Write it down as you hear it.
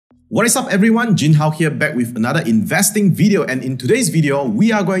What is up everyone, Jin Hao here, back with another investing video, and in today's video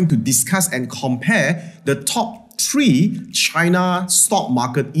we are going to discuss and compare the top 3 China stock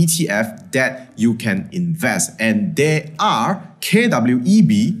market ETF that you can invest, and they are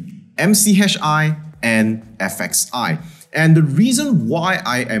KWEB, MCHI and FXI. And the reason why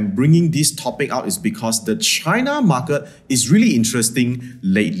I am bringing this topic out is because the China market is really interesting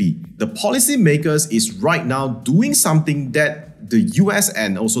lately. The policymakers is right now doing something that the US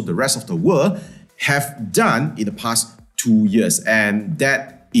and also the rest of the world have done in the past 2 years, and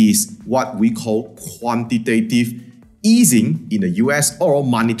that is what we call quantitative easing in the US, or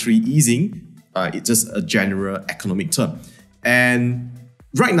monetary easing. It's just a general economic term. And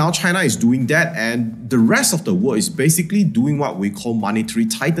right now, China is doing that, and the rest of the world is basically doing what we call monetary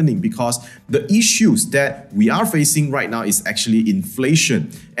tightening, because the issues that we are facing right now is actually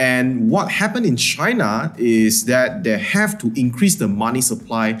inflation. And what happened in China is that they have to increase the money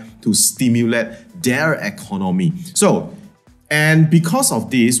supply to stimulate their economy. And because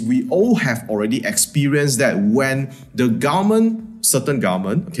of this, we all have already experienced that when the government, certain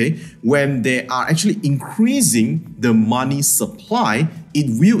government, when they are actually increasing the money supply, it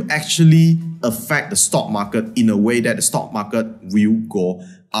will actually affect the stock market in a way that the stock market will go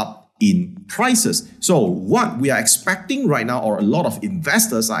up in prices. So what we are expecting right now, or a lot of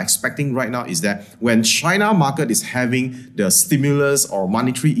investors are expecting right now, is that when China market is having the stimulus or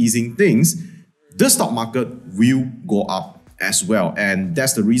monetary easing things, the stock market will go up as well. And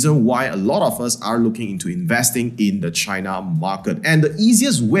that's the reason why a lot of us are looking into investing in the China market. And the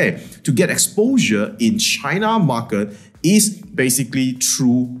easiest way to get exposure in China market is basically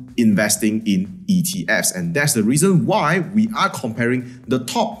through investing in ETFs. And that's the reason why we are comparing the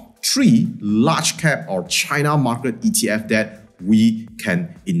top 3 large cap or China market ETF that we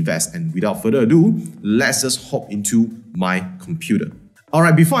can invest. And without further ado, let's just hop into my computer.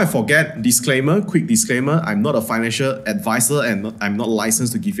 Alright, before I forget, disclaimer, quick disclaimer, I'm not a financial advisor and I'm not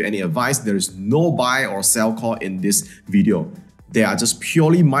licensed to give you any advice. There is no buy or sell call in this video. They are just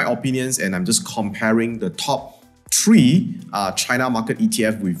purely my opinions, and I'm just comparing the top 3 China market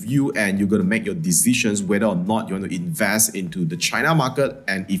ETF with you, and you're going to make your decisions whether or not you want to invest into the China market,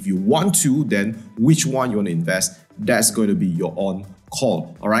 and if you want to, then which one you want to invest. That's going to be your own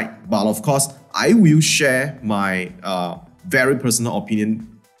call. Alright, but of course, I will share my very personal opinion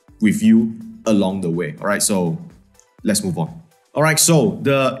with you along the way. Alright, so let's move on. Alright, so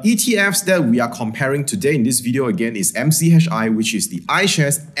the ETFs that we are comparing today in this video again is MCHI, which is the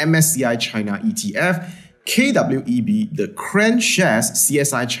iShares MSCI China ETF, KWEB, the Kren Shares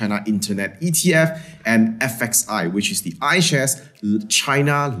CSI China Internet ETF, and FXI, which is the iShares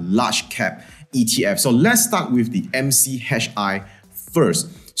China Large Cap ETF. So let's start with the MCHI first.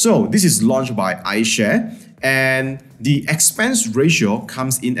 So this is launched by iShare, and the expense ratio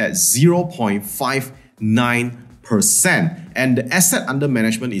comes in at 0.59%, and the asset under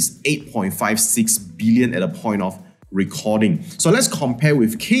management is 8.56 billion at the point of recording. So let's compare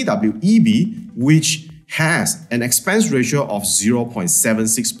with KWEB, which has an expense ratio of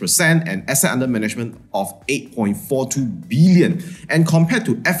 0.76% and asset under management of 8.42 billion. And compared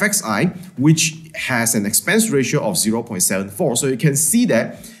to FXI, which has an expense ratio of 0.74. So you can see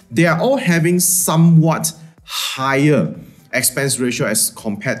that they are all having somewhat higher expense ratio as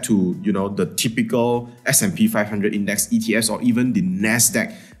compared to, the typical S&P 500 index ETFs or even the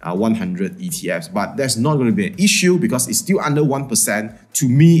NASDAQ 100 ETFs. But that's not going to be an issue because it's still under 1%. To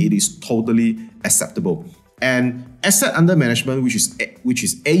me, it is totally acceptable. And asset under management, which is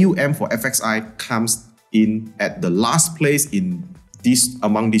AUM for FXI, comes in at the last place in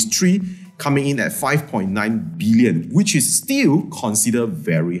among these 3, coming in at 5.9 billion, which is still considered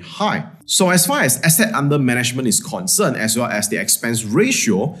very high. So as far as asset under management is concerned, as well as the expense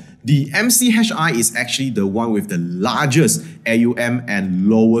ratio, the MCHI is actually the one with the largest AUM and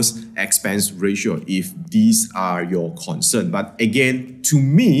lowest expense ratio, if these are your concern. But again, to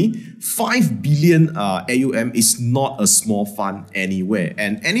me, 5 billion AUM is not a small fund anywhere,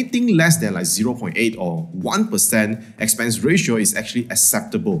 and anything less than like 0.8 or 1% expense ratio is actually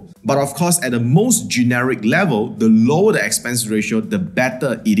acceptable. But of course, at the most generic level, the lower the expense ratio, the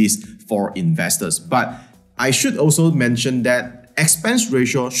better it is for investors. But I should also mention that expense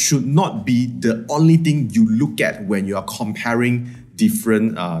ratio should not be the only thing you look at when you are comparing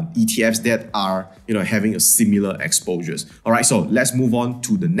different ETFs that are having a similar exposures. Alright, so let's move on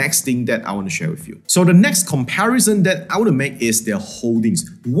to the next thing that I want to share with you. So the next comparison that I want to make is their holdings.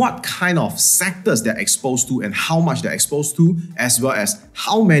 What kind of sectors they're exposed to and how much they're exposed to, as well as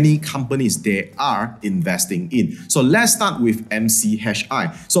how many companies they are investing in. So let's start with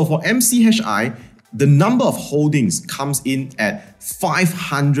MCHI. So for MCHI, the number of holdings comes in at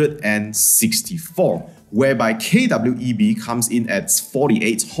 564, whereby KWEB comes in at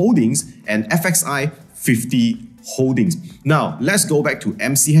 48 holdings and FXI 50 holdings. Now, let's go back to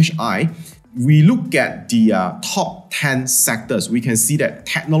MCHI. We look at the top 10 sectors. We can see that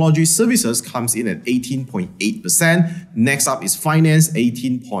technology services comes in at 18.8%. Next up is finance,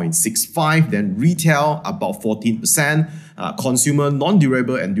 18.65%. Then retail, about 14%. Consumer,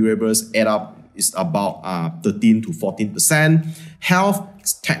 non-durable and durables add up is about 13 to 14%. Health,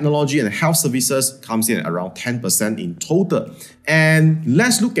 technology and health services comes in at around 10% in total. And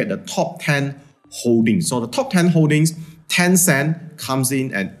let's look at the top 10 holdings. So the top 10 holdings, Tencent comes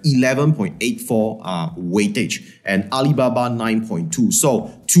in at 11.84 weightage and Alibaba 9.2. So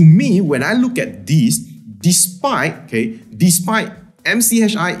to me, when I look at these, despite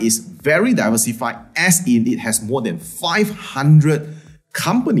MCHI is very diversified, as in it has more than 500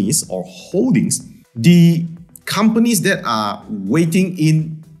 companies or holdings, the companies that are weighting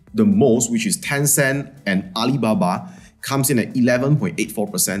in the most, which is Tencent and Alibaba, comes in at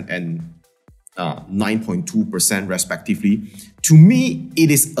 11.84% and 9.2% respectively. To me,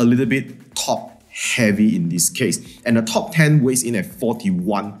 it is a little bit top heavy in this case. And the top 10 weighs in at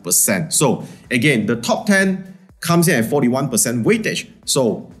 41%. So again, the top 10 comes in at 41% weightage.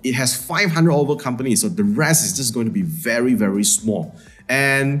 So it has 500 over companies. So the rest is just going to be very, very small.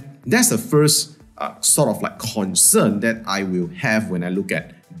 And that's the first sort of like concern that I will have when I look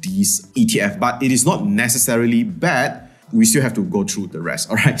at these ETF. But it is not necessarily bad. We still have to go through the rest.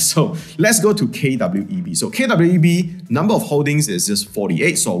 All right, so let's go to KWEB. So KWEB, number of holdings is just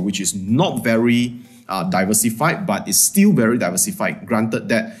 48, so which is not very diversified, but it's still very diversified. Granted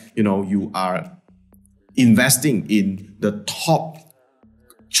that, you know, you are investing in the top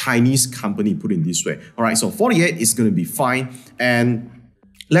Chinese company, put it this way. All right, so 48 is going to be fine. And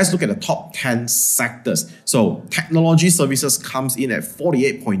let's look at the top 10 sectors. So technology services comes in at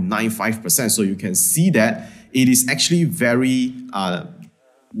 48.95%. So you can see that it is actually very,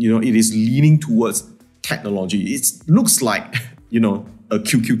 it is leaning towards technology. It looks like, a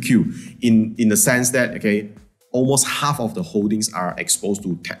QQQ in the sense that, okay, almost half of the holdings are exposed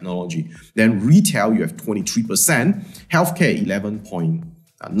to technology. Then retail, you have 23%, healthcare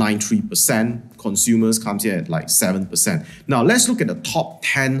 11.93%, consumers comes in at like 7%. Now let's look at the top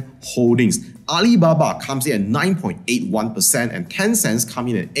 10 holdings. Alibaba comes in at 9.81% and Tencent come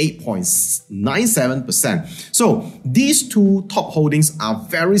in at 8.97%. So these two top holdings are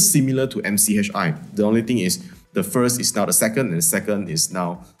very similar to MCHI. The only thing is the first is now the second and the second is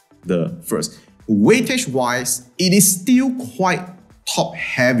now the first. Weightage wise, it is still quite top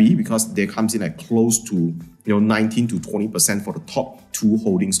heavy because they comes in at close to 19 to 20% for the top two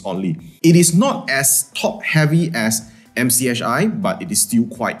holdings only. It is not as top heavy as MCHI, but it is still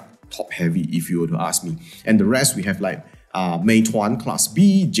quite top heavy if you were to ask me. And the rest we have like Meituan Class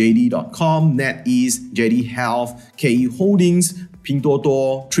B, JD.com, NetEase, JD Health, KE Holdings,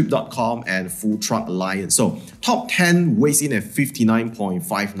 Pinduoduo, Trip.com, and Food Truck Alliance. So top 10 weighs in at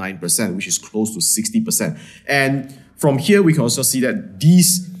 59.59%, which is close to 60%. And from here, we can also see that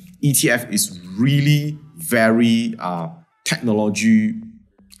this ETF is really very technology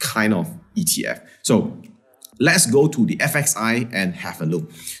kind of ETF. So let's go to the FXI and have a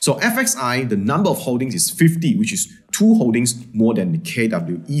look. So FXI, the number of holdings is 50, which is 2 holdings more than the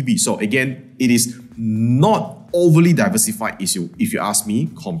KWEB. So again, it is not overly diversified if you ask me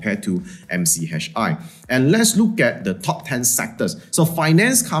compared to MCHI. And let's look at the top 10 sectors. So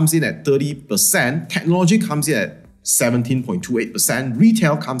finance comes in at 30%, technology comes in at 17.28%,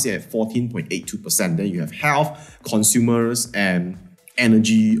 retail comes in at 14.82%. Then you have health, consumers, and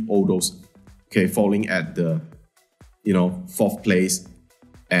energy, all those, okay, falling at the 4th place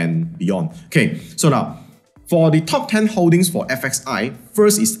and beyond. Okay, so now for the top 10 holdings for FXI,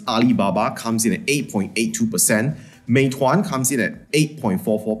 first is Alibaba, comes in at 8.82%, Meituan comes in at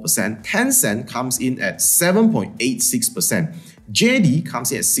 8.44%, Tencent comes in at 7.86%, JD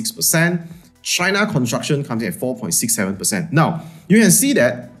comes in at 6%, China Construction comes in at 4.67%. Now, you can see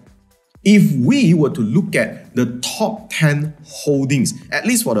that if we were to look at the top 10 holdings, at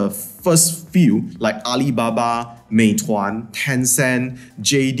least for the first few, like Alibaba, Meituan, Tencent,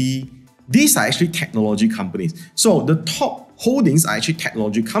 JD, these are actually technology companies. So the top holdings are actually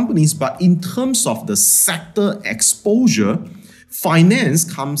technology companies, but in terms of the sector exposure,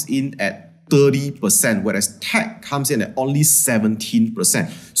 finance comes in at 30%, whereas tech comes in at only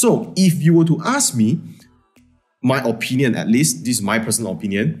 17%. So if you were to ask me, my opinion at least, this is my personal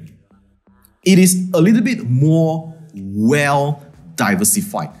opinion, it is a little bit more well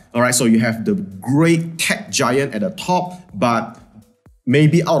diversified. All right, so you have the great tech giant at the top, but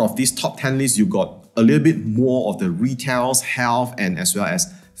maybe out of this top 10 list, you got a little bit more of the retails, health, and as well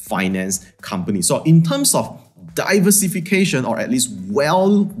as finance companies. So in terms of diversification, or at least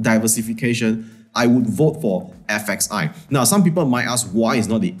well diversification, I would vote for FXI. Now, some people might ask, why is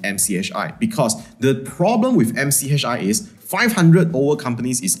not the MCHI? Because the problem with MCHI is 500 over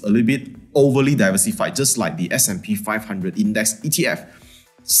companies is a little bit overly diversified, just like the S&P 500 index ETF.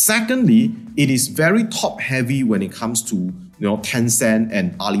 Secondly, it is very top heavy when it comes to Tencent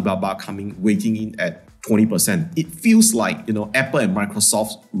and Alibaba weighting in at 20%. It feels like Apple and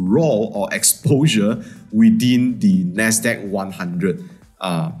Microsoft's role or exposure within the Nasdaq 100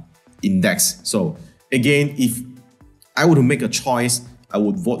 index. So again, if I were to make a choice, I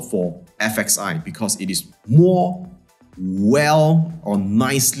would vote for FXI because it is more well or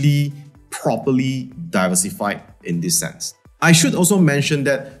nicely, properly diversified in this sense. I should also mention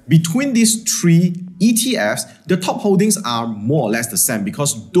that between these three ETFs, the top holdings are more or less the same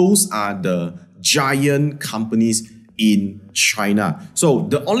because those are the giant companies in China. So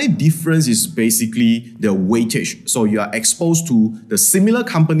the only difference is basically the weightage. So you are exposed to the similar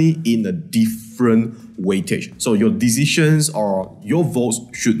company in a different weightage. So your decisions or your votes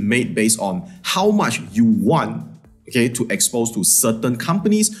should be made based on how much you want, to expose to certain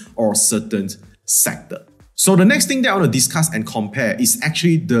companies or certain sector. So the next thing that I want to discuss and compare is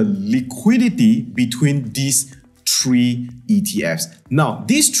actually the liquidity between these three ETFs. Now,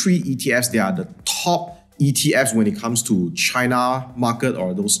 these three ETFs, they are the top ETFs when it comes to China market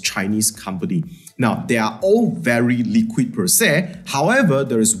or those Chinese company. Now, they are all very liquid per se. However,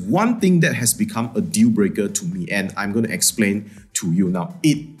 there is one thing that has become a deal breaker to me, and I'm going to explain to you now.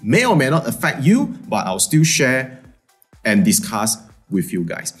 It may or may not affect you, but I'll still share and discuss with you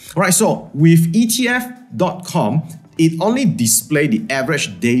guys. All right, so with ETF.com, it only displays the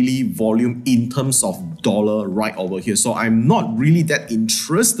average daily volume in terms of dollar right over here. So I'm not really that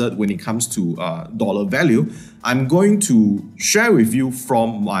interested when it comes to dollar value. I'm going to share with you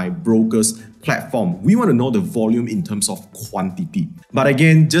from my broker's platform. We want to know the volume in terms of quantity. But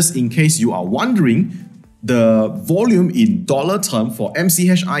again, just in case you are wondering, the volume in dollar term for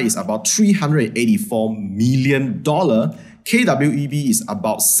MCHI is about $384 million. KWEB is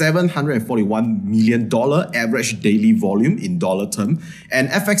about $741 million average daily volume in dollar term, and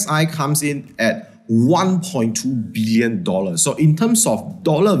FXI comes in at $1.2 billion. So in terms of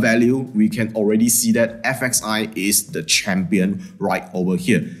dollar value, we can already see that FXI is the champion right over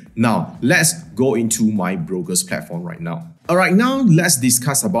here. Now, let's go into my broker's platform right now. All right, now let's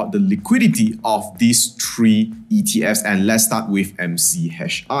discuss about the liquidity of these three ETFs, and let's start with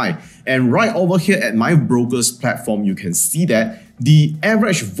MCHI. And right over here at my broker's platform, you can see that the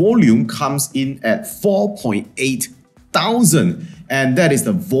average volume comes in at 4.8 thousand, and that is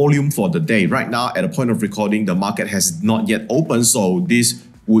the volume for the day. Right now, at the point of recording, the market has not yet opened, so this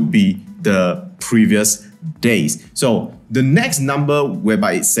would be the previous days. So the next number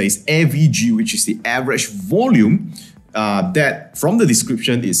whereby it says AVG, which is the average volume, that from the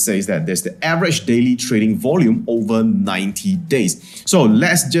description, it says that there's the average daily trading volume over 90 days. So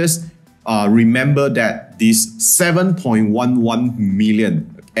let's just remember that this 7.11 million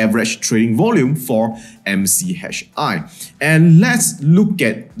average trading volume for MCHI. And let's look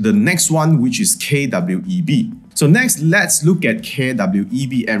at the next one, which is KWEB. So next, let's look at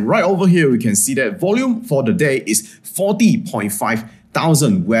KWEB, and right over here, we can see that volume for the day is 40.5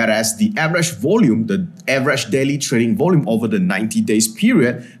 thousand, whereas the average volume, the average daily trading volume over the 90 days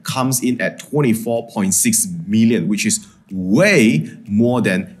period comes in at 24.6 million, which is way more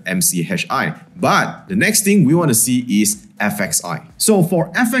than MCHI. But the next thing we want to see is FXI. So for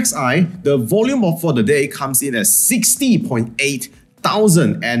FXI, the volume for the day comes in at 60.8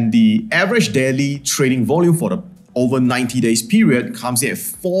 thousand, and the average daily trading volume for the over 90 days period comes in at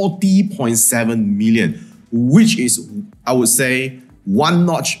 40.7 million, which is, I would say, one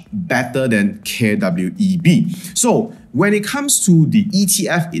notch better than KWEB. So when it comes to the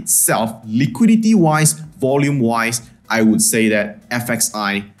ETF itself, liquidity wise, volume wise, I would say that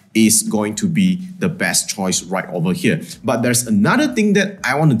FXI is going to be the best choice right over here. But there's another thing that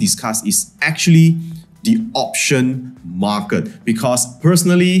I want to discuss is actually the option market, because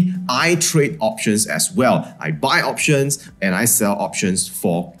personally, I trade options as well. I buy options and I sell options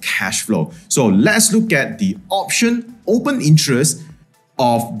for cash flow. So let's look at the option open interest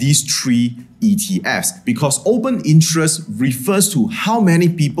of these three ETFs, because open interest refers to how many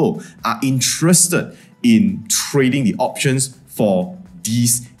people are interested in trading the options for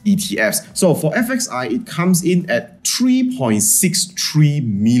these ETFs. So for FXI, it comes in at 3.63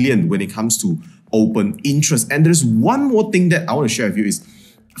 million when it comes to open interest. And there's one more thing that I want to share with you is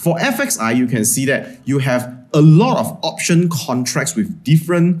for FXI, you can see that you have a lot of option contracts with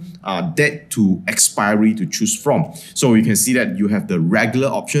different date to expiry to choose from. So you can see that you have the regular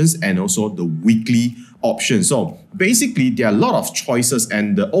options and also the weekly options. So basically, there are a lot of choices,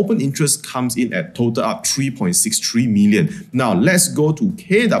 and the open interest comes in at total up 3.63 million. Now let's go to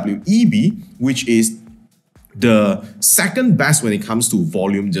KWEB, which is the second best when it comes to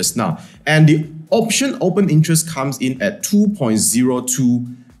volume just now. And the option open interest comes in at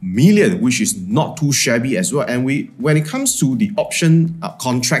 2.02 million, which is not too shabby as well. And when it comes to the option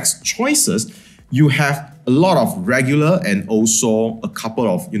contracts choices, you have a lot of regular and also a couple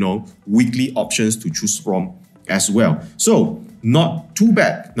of weekly options to choose from as well. So not too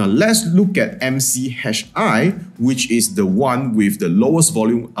bad. Now let's look at MCHI, which is the one with the lowest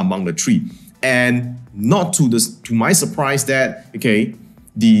volume among the three. And not to my surprise that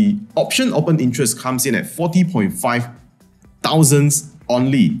the option open interest comes in at 40.5 thousands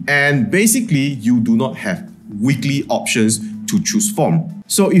only, and basically you do not have weekly options to choose from.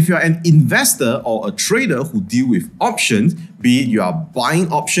 So if you're an investor or a trader who deal with options, be it you are buying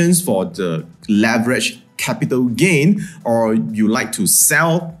options for the leverage capital gain, or you like to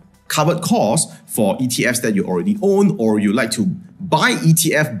sell covered calls for ETFs that you already own, or you like to buy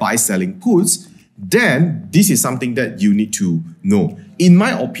ETF by selling puts, then this is something that you need to know. In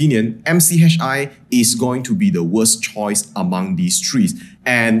my opinion, MCHI is going to be the worst choice among these three,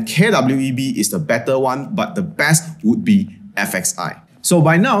 and KWEB is the better one, but the best would be FXI. So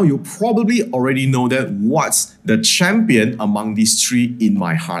by now, you probably already know that what's the champion among these three in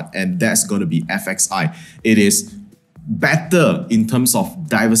my heart, and that's going to be FXI. It is better in terms of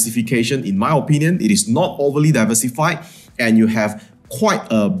diversification. In my opinion, it is not overly diversified, and you have quite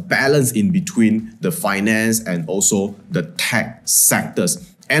a balance in between the finance and also the tech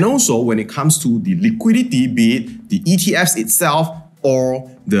sectors. And also when it comes to the liquidity, be it the ETFs itself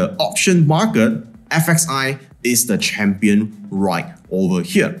or the option market, FXI is the champion right over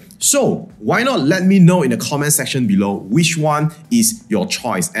here. So why not let me know in the comment section below which one is your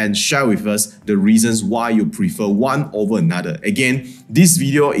choice, and share with us the reasons why you prefer one over another. Again, this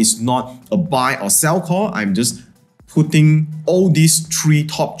video is not a buy or sell call. I'm just putting all these three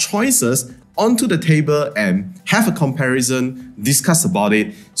top choices onto the table and have a comparison, discuss about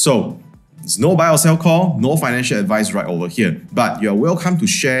it. So it's no buy or sell call, no financial advice right over here, but you're welcome to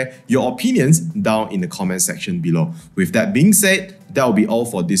share your opinions down in the comment section below. With that being said, that will be all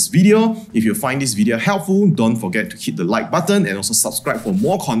for this video. If you find this video helpful, don't forget to hit the like button and also subscribe for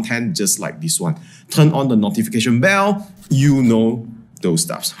more content just like this one. Turn on the notification bell, you know those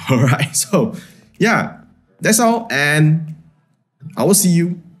stuffs. Alright, so yeah, that's all, and I will see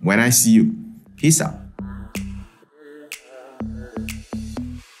you when I see you. Peace out.